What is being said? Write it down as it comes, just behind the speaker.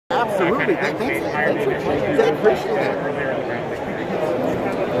Absolutely. Thanks for I appreciate it.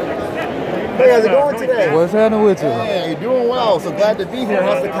 Hey, how's it going today? What's happening with you? Hey, doing well. So glad to be here.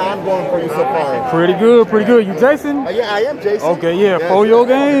 How's the con going for you so far? Pretty good, pretty good. You Jason? Yeah, I am Jason. Okay, yeah, for your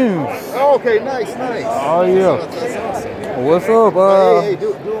games. Oh, okay, nice, nice. Oh, yeah. That's awesome. What's up? Hey,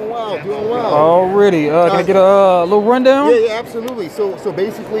 doing well, doing well. Already. Can I get a little rundown? Yeah, absolutely. So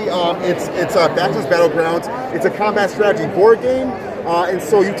basically, it's Battlegrounds. It's a combat strategy board game. And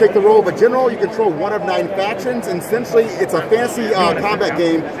so you take the role of a general, you control one of 9 factions, and essentially it's a fancy combat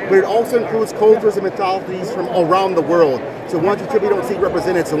game, but it also includes cultures and mythologies from around the world. So ones you typically don't see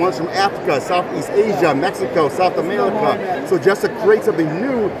represented, so ones from Africa, Southeast Asia, Mexico, South America. So just to create something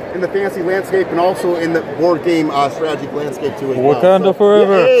new in the fancy landscape and also in the board game strategic landscape too as well. Wakanda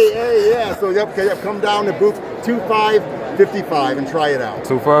forever. Yeah. So yep, come down to booth 2555 and try it out.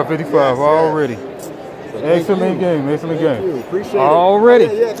 2555 already. Excellent game, excellent game. Thank you. Appreciate it. Already.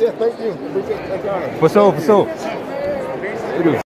 Yeah, thank you. Appreciate it. For sure.